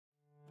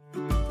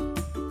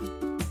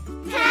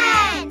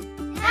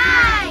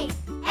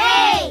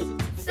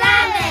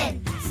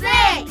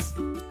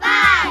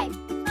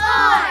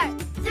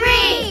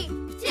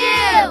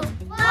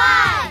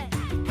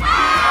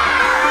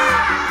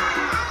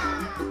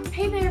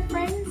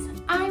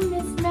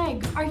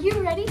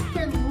ready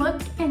for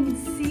Look and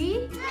See?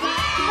 Look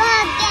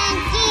and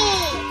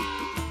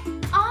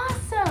see!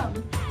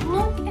 Awesome!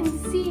 Look and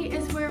See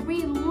is where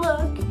we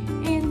look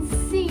and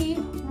see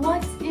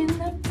what's in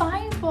the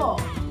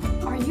Bible.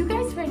 Are you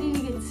guys ready to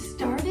get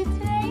started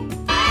today?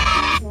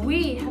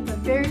 We have a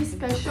very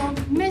special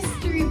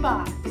mystery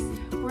box.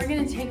 We're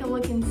gonna take a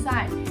look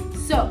inside.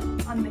 So,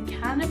 on the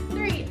count of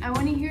 3, I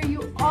wanna hear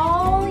you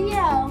all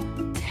yell,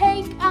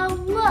 "Take a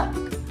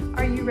look."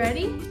 Are you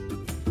ready?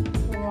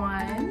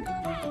 1,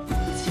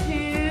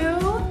 2,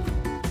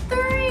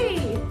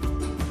 3.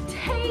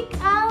 Take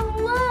a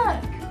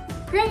look.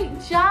 Great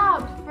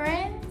job,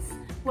 friends.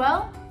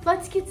 Well,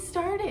 let's get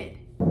started.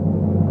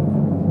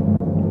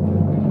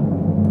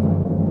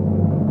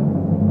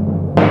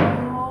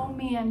 Oh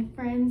man,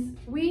 friends,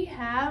 we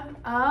have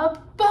a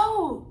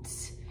boat.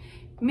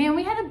 Man,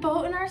 we had a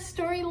boat in our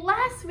story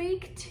last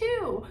week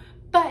too,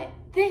 but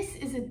this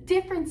is a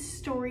different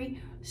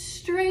story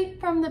straight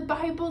from the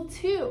Bible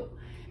too.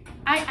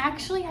 I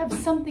actually have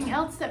something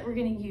else that we're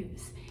gonna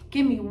use.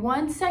 Give me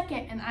 1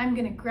 second and I'm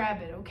gonna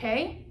grab it,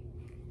 okay?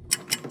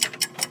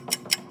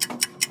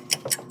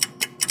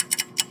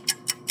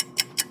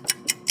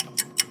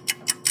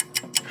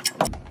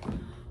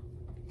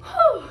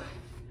 Whew,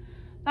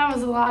 that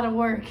was a lot of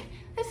work.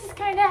 This is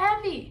kind of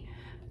heavy.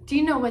 Do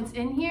you know what's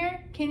in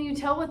here? Can you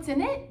tell what's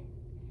in it?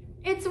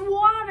 It's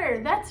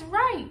water, that's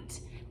right.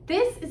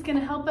 This is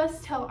gonna help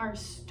us tell our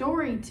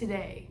story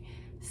today.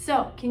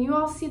 So, can you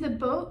all see the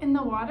boat in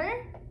the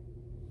water?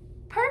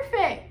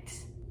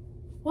 Perfect.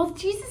 Well,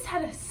 Jesus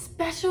had a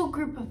special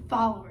group of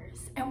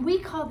followers, and we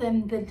call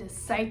them the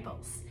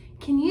disciples.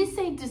 Can you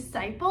say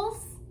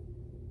disciples?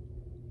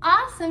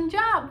 Awesome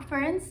job,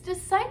 friends,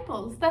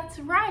 disciples, that's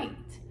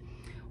right.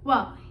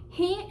 Well,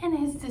 he and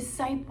his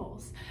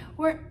disciples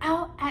were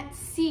out at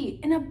sea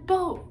in a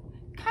boat,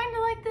 kind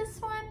of like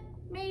this one,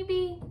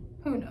 maybe,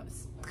 who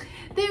knows.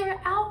 They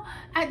were out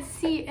at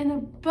sea in a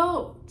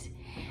boat,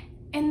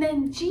 and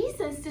then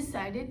Jesus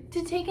decided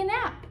to take a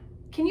nap.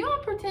 Can you all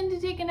pretend to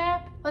take a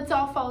nap? Let's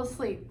all fall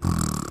asleep.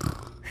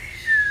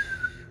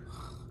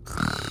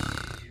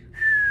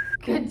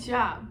 Good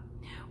job.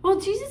 Well,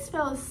 Jesus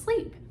fell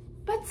asleep,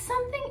 but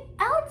something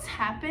else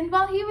happened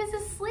while he was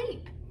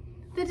asleep.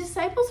 The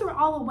disciples were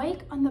all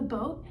awake on the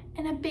boat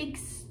and a big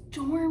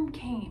storm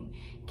came.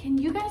 Can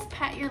you guys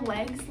pat your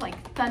legs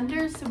like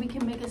thunder so we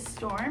can make a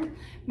storm?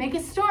 Make a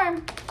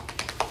storm.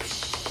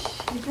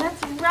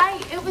 That's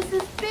right, it was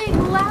this big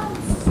loud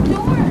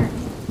storm.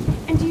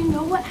 And do you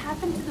know what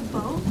happened to the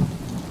boat?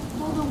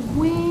 Well, the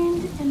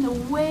wind and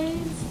the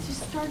waves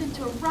just started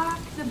to rock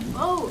the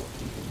boat.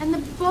 And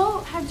the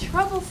boat had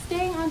trouble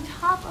staying on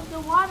top of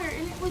the water,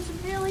 and it was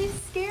really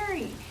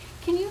scary.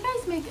 Can you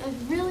guys make a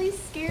really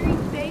scary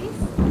face?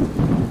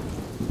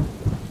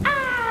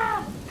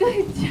 Ah,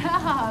 good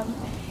job.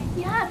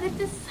 Yeah, the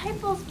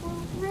disciples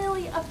were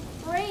really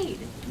afraid.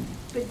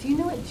 But do you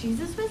know what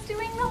Jesus was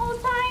doing the whole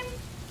time?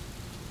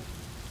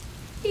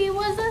 He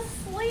was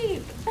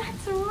asleep.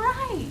 That's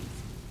right.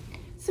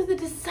 So the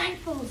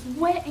disciples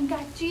went and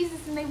got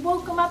Jesus, and they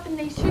woke him up and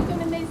they shook him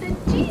and they said,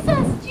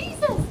 "Jesus,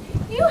 Jesus,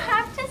 you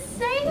have to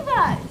save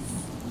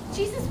us."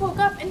 Jesus woke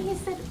up and he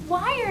said,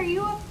 "Why are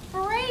you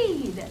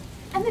afraid?"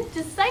 And the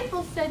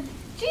disciples said,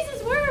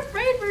 "Jesus, we're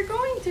afraid we're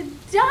going to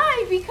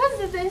die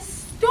because of this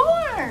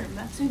storm."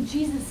 So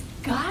Jesus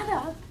got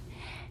up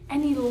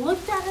and he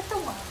looked out at the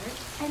water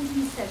and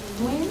he said,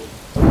 "Wind,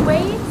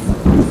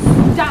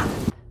 waves, stop."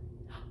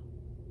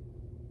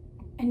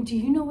 And do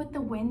you know what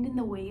the wind and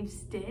the waves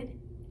did?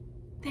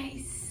 They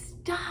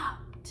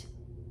stopped.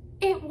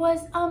 It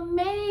was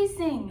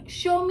amazing.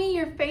 Show me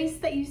your face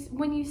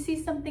when you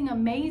see something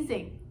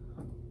amazing.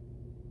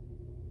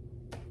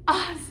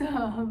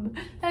 Awesome.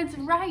 That's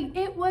right.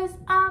 It was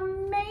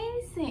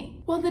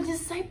amazing. Well, the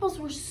disciples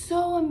were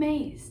so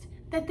amazed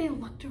that they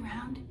looked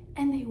around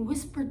and they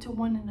whispered to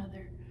one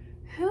another,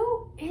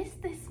 "Who is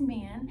this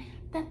man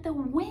that the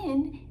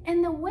wind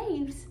and the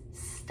waves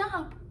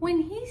stop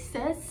when he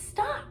says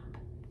stop?"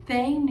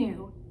 They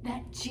knew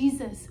that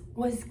Jesus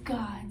was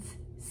God's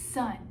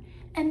son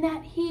and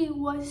that he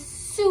was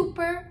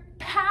super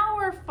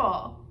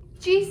powerful.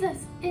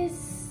 Jesus is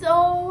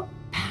so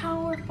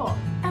powerful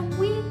and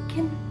we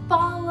can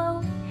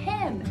follow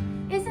him.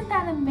 Isn't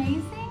that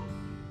amazing?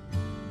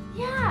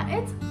 Yeah,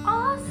 it's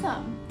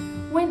awesome.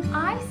 When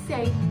I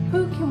say,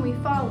 "Who can we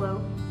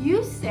follow?"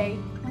 you say,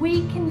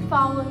 "We can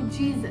follow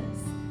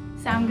Jesus."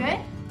 Sound good?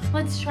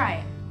 Let's try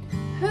it.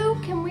 Who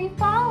can we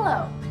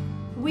follow?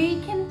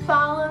 We can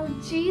follow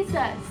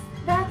Jesus.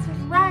 That's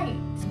right.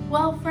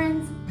 Well,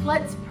 friends,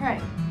 let's pray.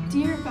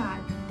 Dear God,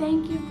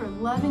 thank you for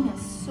loving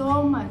us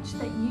so much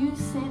that you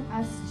sent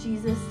us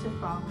Jesus to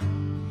follow.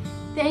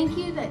 Thank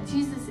you that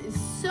Jesus is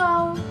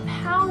so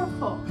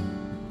powerful.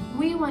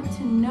 We want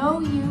to know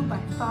you by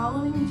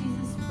following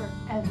Jesus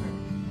forever.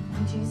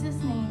 In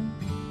Jesus' name,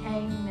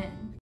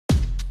 amen.